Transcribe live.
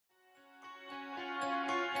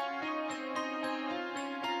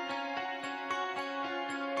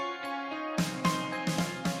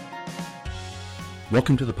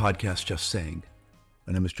Welcome to the podcast, Just Saying.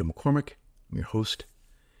 My name is Joe McCormick. I'm your host.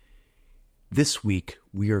 This week,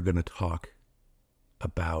 we are going to talk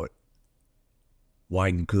about why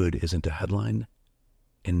good isn't a headline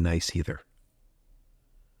and nice either.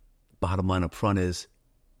 Bottom line up front is,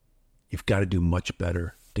 you've got to do much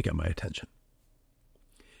better to get my attention.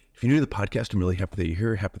 If you're new to the podcast, I'm really happy that you're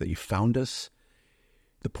here, happy that you found us.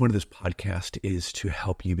 The point of this podcast is to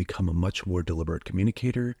help you become a much more deliberate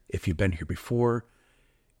communicator. If you've been here before,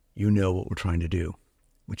 you know what we're trying to do,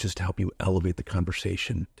 which is to help you elevate the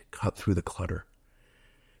conversation, to cut through the clutter.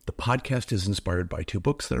 The podcast is inspired by two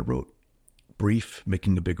books that I wrote: Brief,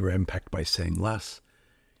 Making a Bigger Impact by Saying Less,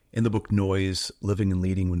 and the book Noise, Living and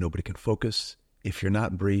Leading When Nobody Can Focus. If you're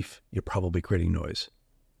not brief, you're probably creating noise.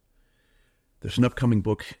 There's an upcoming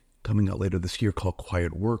book coming out later this year called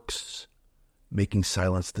Quiet Works, Making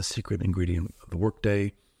Silence the Secret Ingredient of the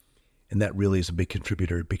Workday, and that really is a big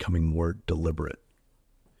contributor to becoming more deliberate.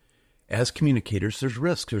 As communicators, there's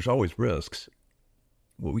risks. There's always risks.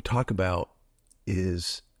 What we talk about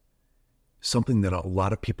is something that a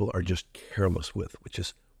lot of people are just careless with, which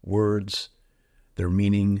is words, their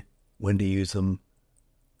meaning, when to use them,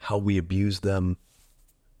 how we abuse them,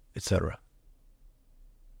 etc.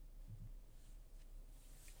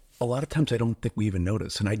 A lot of times I don't think we even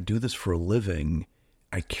notice, and I do this for a living.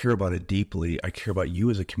 I care about it deeply. I care about you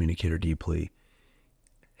as a communicator deeply,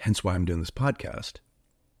 hence why I'm doing this podcast.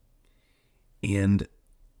 And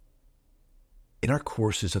in our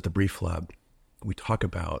courses at the Brief Lab, we talk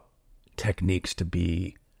about techniques to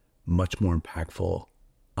be much more impactful,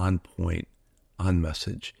 on point, on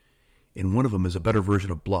message. And one of them is a better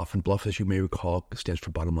version of BLUF. And BLUF, as you may recall, stands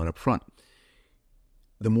for bottom line up front.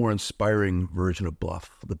 The more inspiring version of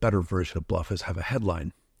BLUF, the better version of BLUF, is have a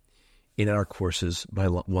headline. In our courses, my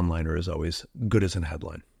one-liner is always, good as a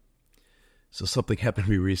headline. So something happened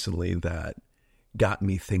to me recently that got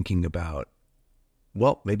me thinking about,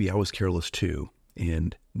 well, maybe I was careless too,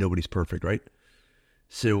 and nobody's perfect, right?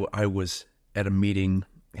 So I was at a meeting,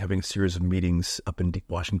 having a series of meetings up in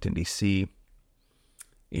Washington, D.C.,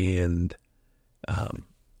 and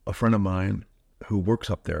a friend of mine who works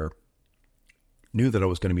up there knew that I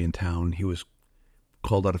was going to be in town. He was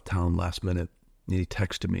called out of town last minute, and he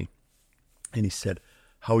texted me, and he said,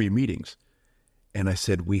 how are your meetings? And I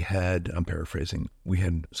said, I'm paraphrasing, we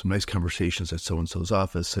had some nice conversations at so-and-so's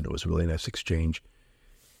office, and it was a really nice exchange.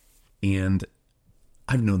 And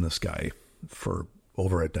I've known this guy for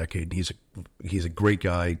over a decade. He's a great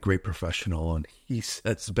guy, great professional. And he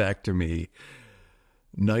says back to me,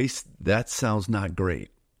 nice, that sounds not great.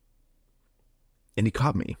 And he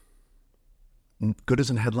caught me. Good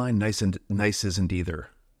isn't a headline, nice isn't either.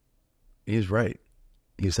 He's right.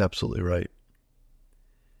 He's absolutely right.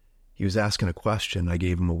 He was asking a question. I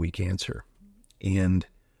gave him a weak answer. And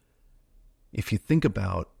if you think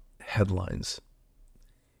about headlines,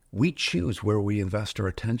 we choose where we invest our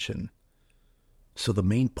attention. So the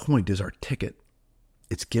main point is our ticket.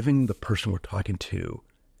 It's giving the person we're talking to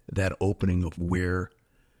that opening of where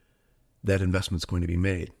that investment's going to be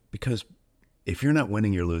made. Because if you're not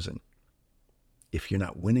winning, you're losing. If you're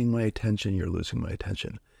not winning my attention, you're losing my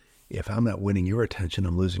attention. If I'm not winning your attention,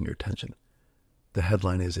 I'm losing your attention. The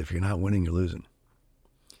headline is, if you're not winning, you're losing.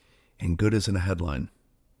 And good isn't a headline.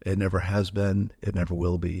 It never has been. It never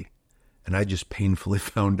will be. And I just painfully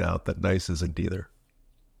found out that nice isn't either.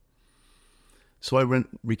 So I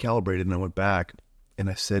recalibrated and I went back and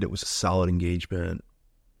I said it was a solid engagement.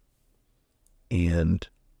 And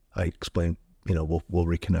I explained, we'll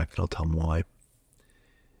reconnect and I'll tell them why.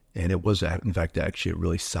 And it was, in fact, actually a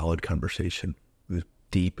really solid conversation. It was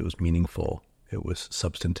deep. It was meaningful. It was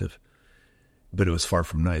substantive. But it was far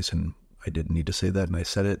from nice. And I didn't need to say that. And I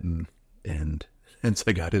said it. And hence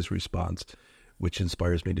I got his response, which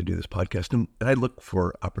inspires me to do this podcast. And I look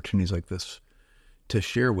for opportunities like this to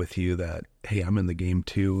share with you that, hey, I'm in the game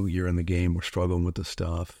too. You're in the game. We're struggling with this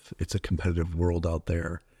stuff. It's a competitive world out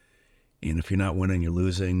there. And if you're not winning, you're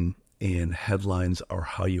losing. And headlines are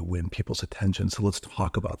how you win people's attention. So let's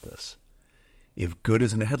talk about this. If good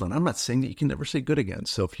isn't a headline, I'm not saying that you can never say good again.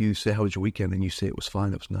 So if you say, how was your weekend? And you say it was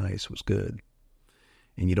fine, it was nice, it was good,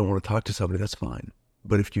 and you don't want to talk to somebody, that's fine.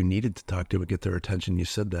 But if you needed to talk to them and get their attention, you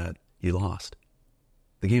said that, you lost.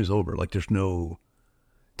 The game's over. Like, there's no,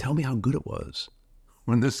 tell me how good it was.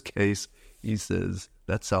 Well, in this case, he says,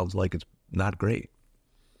 that sounds like it's not great.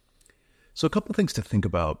 So a couple of things to think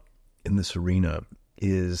about in this arena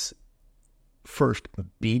is, first,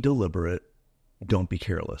 be deliberate, don't be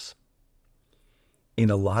careless.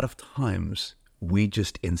 And a lot of times, we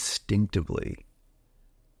just instinctively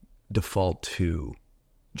default to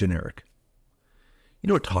generic.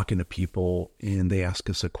 We're talking to people and they ask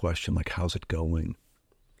us a question like, how's it going?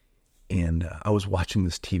 And I was watching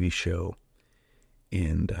this TV show,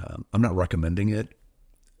 and I'm not recommending it,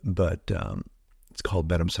 but it's called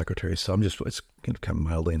Madam Secretary. So it's kind of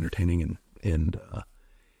mildly entertaining. And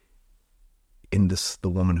in this, the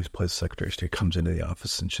woman who plays the Secretary of State comes into the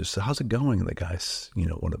office and she says, "How's it going?" And the guy,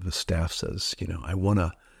 one of the staff says, "I want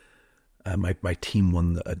to, my team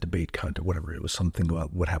won a debate contest, whatever. It was something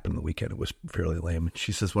about what happened the weekend. It was fairly lame." And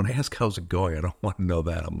she says, "When I ask how's it going, I don't want to know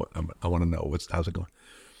that. I want to know how's it going."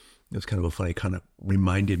 It was kind of a funny, kind of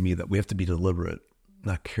reminded me that we have to be deliberate,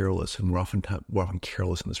 not careless. And we're often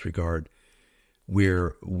careless in this regard,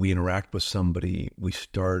 where we interact with somebody, we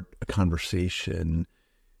start a conversation,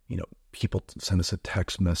 people send us a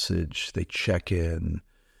text message, they check in,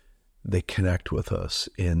 they connect with us,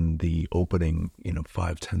 in the opening,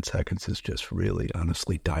 5-10 seconds is just really,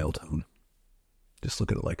 honestly, dial tone. Just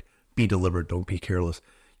look at it like, be deliberate, don't be careless.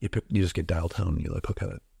 You just get dial tone, and you're like,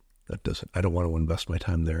 okay, that doesn't, I don't want to invest my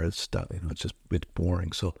time there. It's it's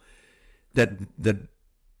boring. So there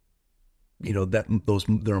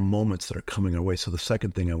are moments that are coming our way. So the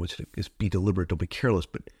second thing I would say is be deliberate, don't be careless.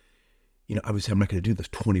 But, obviously I'm not going to do this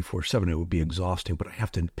 24/7. It would be exhausting, but I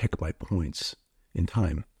have to pick my points in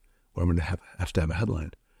time, or I'm going to have to have a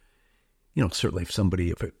headline. Certainly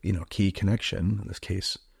if a key connection, in this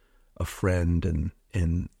case, a friend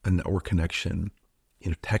and a network connection,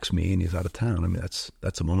 text me and he's out of town. I mean, that's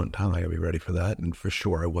a moment in time. I gotta be ready for that. And for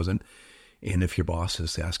sure I wasn't. And if your boss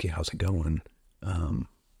is asking, how's it going?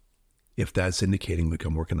 If that's indicating like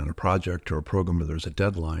I'm working on a project or a program where there's a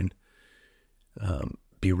deadline,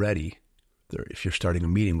 be ready. If you're starting a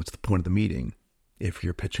meeting, what's the point of the meeting? If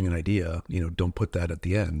you're pitching an idea, don't put that at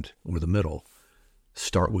the end or the middle.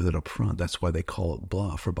 Start with it up front. That's why they call it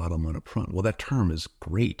BLUF, or bottom line up front. Well, that term is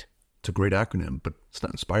great. It's a great acronym, but it's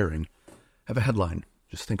not inspiring. Have a headline.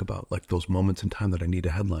 Just think about like those moments in time that I need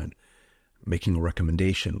a headline. Making a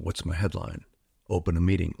recommendation. What's my headline? Open a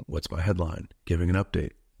meeting. What's my headline? Giving an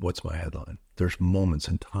update. What's my headline? There's moments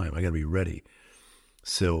in time. I got to be ready.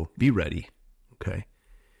 So be ready. Okay.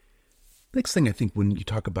 Next thing, I think when you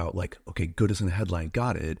talk about like, okay, good isn't a headline.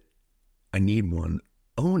 Got it. I need one.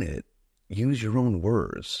 Own it. Use your own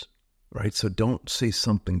words, right? So don't say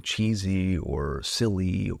something cheesy or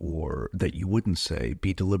silly or that you wouldn't say.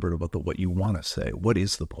 Be deliberate about what you want to say. What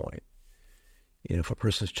is the point? If a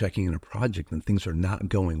person's checking in a project and things are not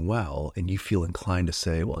going well and you feel inclined to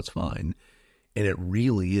say, well, it's fine, and it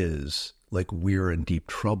really is like we're in deep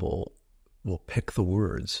trouble, well, pick the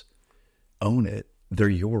words. Own it. They're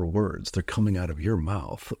your words. They're coming out of your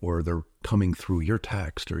mouth, or they're coming through your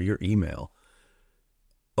text or your email.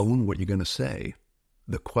 Own what you're going to say.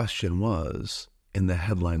 The question was, and the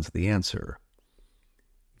headline's the answer.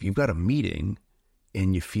 If you've got a meeting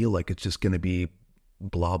and you feel like it's just going to be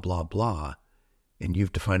blah, blah, blah, and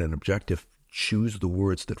you've defined an objective, choose the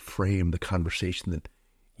words that frame the conversation that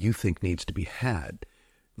you think needs to be had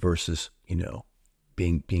versus,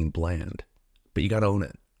 being bland. But you got to own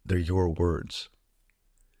it. They're your words.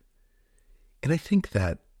 And I think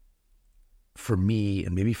that for me,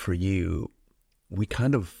 and maybe for you, we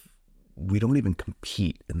don't even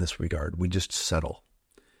compete in this regard. We just settle.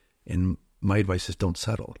 And my advice is don't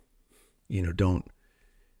settle. Don't,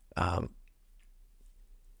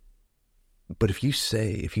 but if you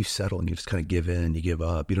settle and you just kind of give in, you give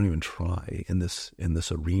up, you don't even try in this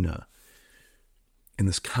arena, in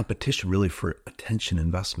this competition really for attention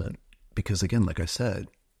investment. Because again, like I said,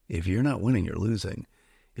 if you're not winning, you're losing.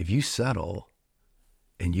 If you settle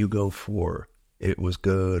and you go for, it was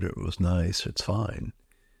good, or it was nice, or it's fine,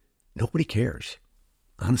 nobody cares.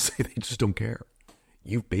 Honestly, they just don't care.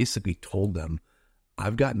 You've basically told them,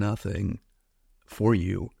 I've got nothing for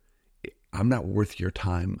you. I'm not worth your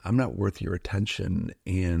time. I'm not worth your attention,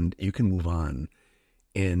 and you can move on.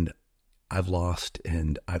 And I've lost,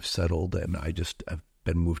 and I've settled, and I've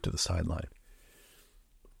been moved to the sideline.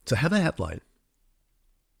 So have a headline.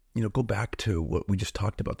 Go back to what we just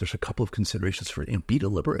talked about. There's a couple of considerations for it. Be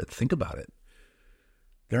deliberate. Think about it.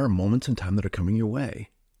 There are moments in time that are coming your way.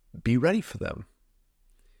 Be ready for them.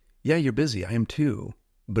 Yeah, you're busy. I am too.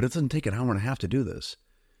 But it doesn't take an hour and a half to do this.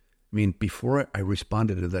 I mean, before I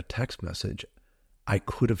responded to that text message, I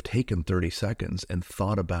could have taken 30 seconds and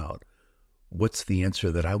thought about what's the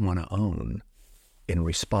answer that I want to own in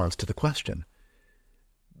response to the question.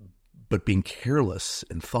 But being careless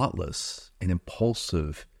and thoughtless and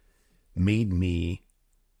impulsive made me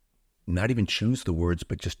not even choose the words,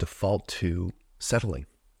 but just default to settling.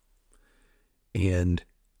 And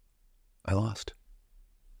I lost.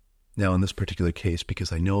 Now, in this particular case,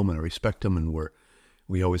 because I know him and I respect him, and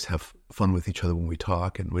we always have fun with each other when we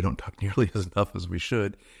talk, and we don't talk nearly as enough as we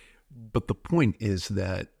should. But the point is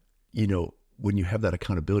that, when you have that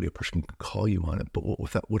accountability, a person can call you on it. But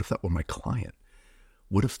what if that were my client?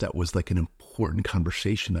 What if that was like an important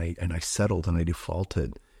conversation and I settled and I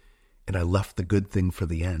defaulted and I left the good thing for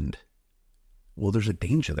the end? Well, there's a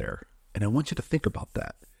danger there. And I want you to think about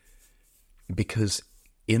that, because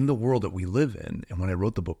in the world that we live in, and when I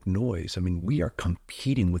wrote the book Noise, I mean, we are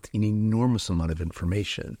competing with an enormous amount of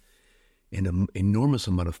information and an enormous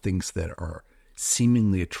amount of things that are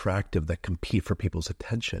seemingly attractive that compete for people's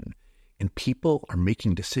attention. And people are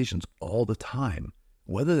making decisions all the time,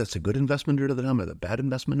 whether that's a good investment of their time or a bad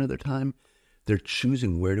investment of their time. They're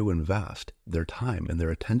choosing where to invest their time and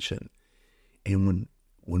their attention. And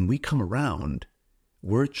when we come around,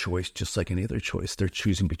 we're a choice just like any other choice. They're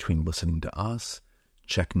choosing between listening to us,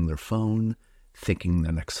 checking their phone, thinking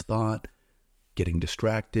the next thought, getting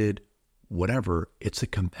distracted, whatever. It's a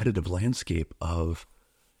competitive landscape of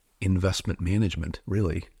investment management,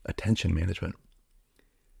 really, attention management.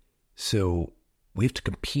 So we have to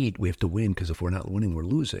compete, we have to win, because if we're not winning, we're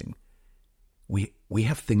losing. We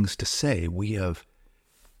have things to say.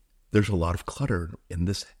 There's a lot of clutter, and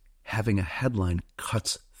this having a headline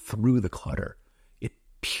cuts through the clutter. It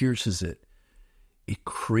pierces it. It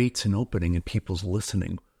creates an opening in people's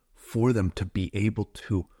listening for them to be able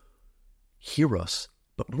to hear us,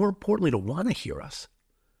 but more importantly, to want to hear us.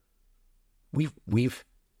 We've,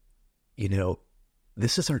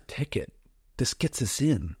 this is our ticket. This gets us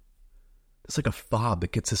in. It's like a fob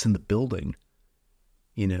that gets us in the building.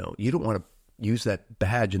 You don't want to use that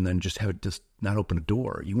badge and then just have it just not open a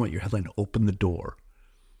door. You want your headline to open the door.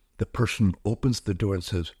 The person opens the door and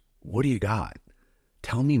says, "What do you got?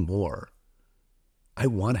 Tell me more. I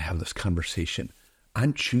want to have this conversation.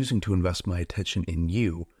 I'm choosing to invest my attention in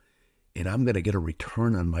you, and I'm going to get a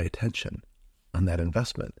return on my attention on that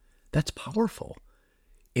investment." That's powerful.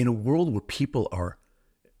 In a world where people are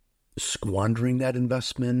squandering that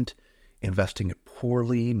investment, investing it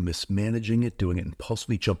poorly, mismanaging it, doing it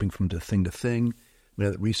impulsively, jumping from thing to thing.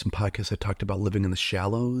 That recent podcast I talked about living in the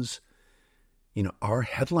shallows. Our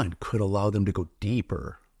headline could allow them to go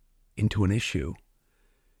deeper into an issue,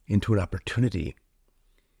 into an opportunity,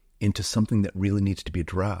 into something that really needs to be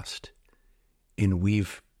addressed. And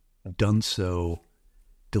we've done so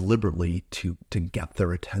deliberately to get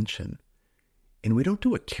their attention. And we don't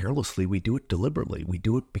do it carelessly. We do it deliberately. We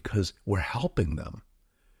do it because we're helping them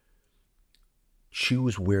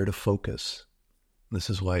choose where to focus. This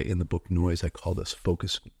is why in the book Noise, I call this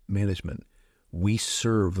focus management. We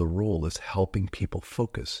serve the role as helping people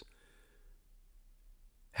focus.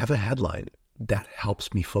 Have a headline that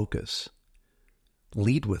helps me focus.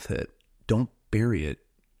 Lead with it. Don't bury it.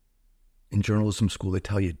 In journalism school, they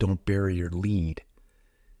tell you don't bury your lead.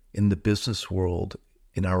 In the business world,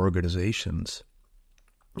 in our organizations,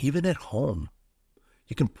 even at home,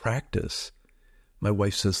 you can practice. My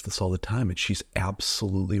wife says this all the time, and she's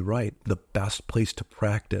absolutely right. The best place to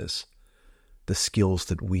practice the skills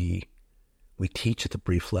that we teach at the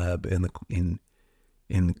Brief Lab and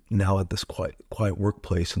in now at this quiet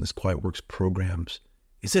workplace and this Quiet Works programs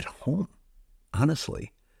is at home.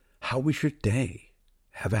 Honestly, how was your day?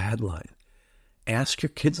 Have a headline. Ask your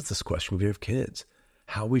kids this question if you have kids.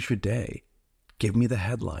 How was your day? Give me the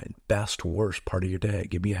headline. Best, worst part of your day.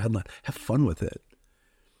 Give me a headline. Have fun with it.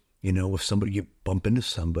 If you bump into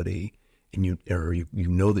somebody and you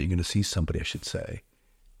know that you're going to see somebody, I should say,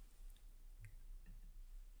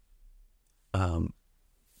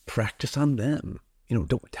 practice on them.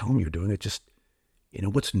 Don't tell them you're doing it. Just,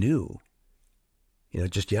 what's new?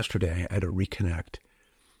 Just yesterday I had a reconnect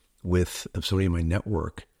with somebody in my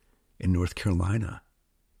network in North Carolina.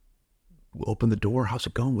 Open the door. How's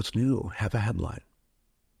it going? What's new? Have a headline.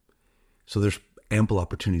 So there's ample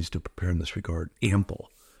opportunities to prepare in this regard. Ample.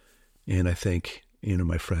 And I thank,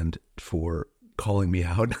 my friend for calling me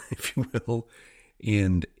out, if you will.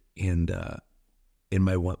 And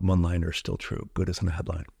my one-liner is still true. Good isn't a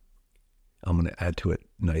headline. I'm going to add to it,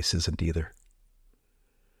 nice isn't either.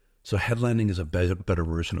 So headlining is a better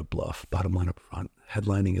version of bluff. Bottom line up front.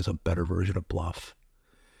 Headlining is a better version of bluff.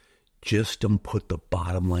 Just don't put the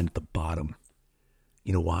bottom line at the bottom.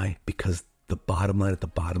 You know why? Because the bottom line at the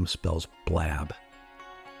bottom spells blab.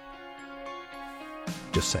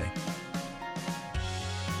 Just saying.